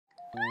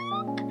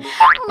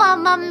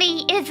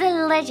Mamamee is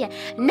a legend.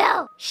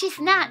 No, she's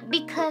not,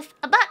 because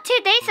about 2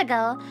 days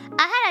ago,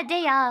 I had a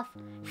day off.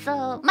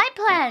 So my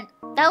plan,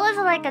 that was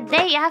like a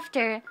day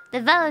after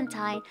the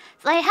Valentine.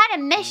 So I had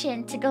a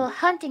mission to go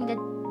hunting the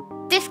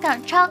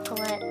discount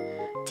chocolate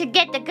to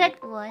get the good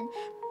one.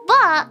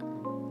 But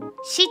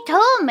she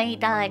told me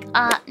that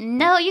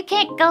no, you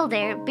can't go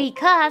there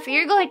because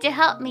you're going to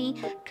help me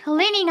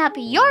cleaning up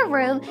your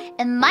room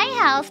in my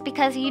house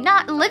because you're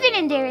not living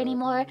in there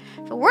anymore.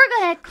 So we're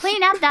gonna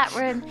clean up that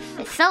room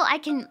so I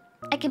can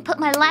put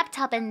my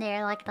laptop in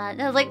there like that.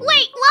 And I was like,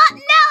 wait, what?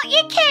 No,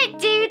 you can't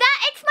do that.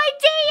 It's my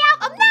day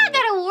out. I'm not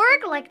gonna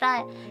work like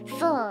that.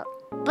 So,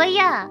 but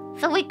yeah,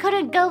 so we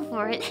couldn't go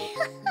for it.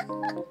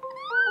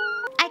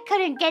 I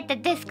couldn't get the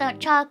discount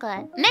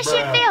chocolate.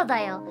 Mission failed,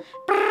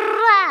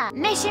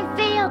 Mission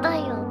failed,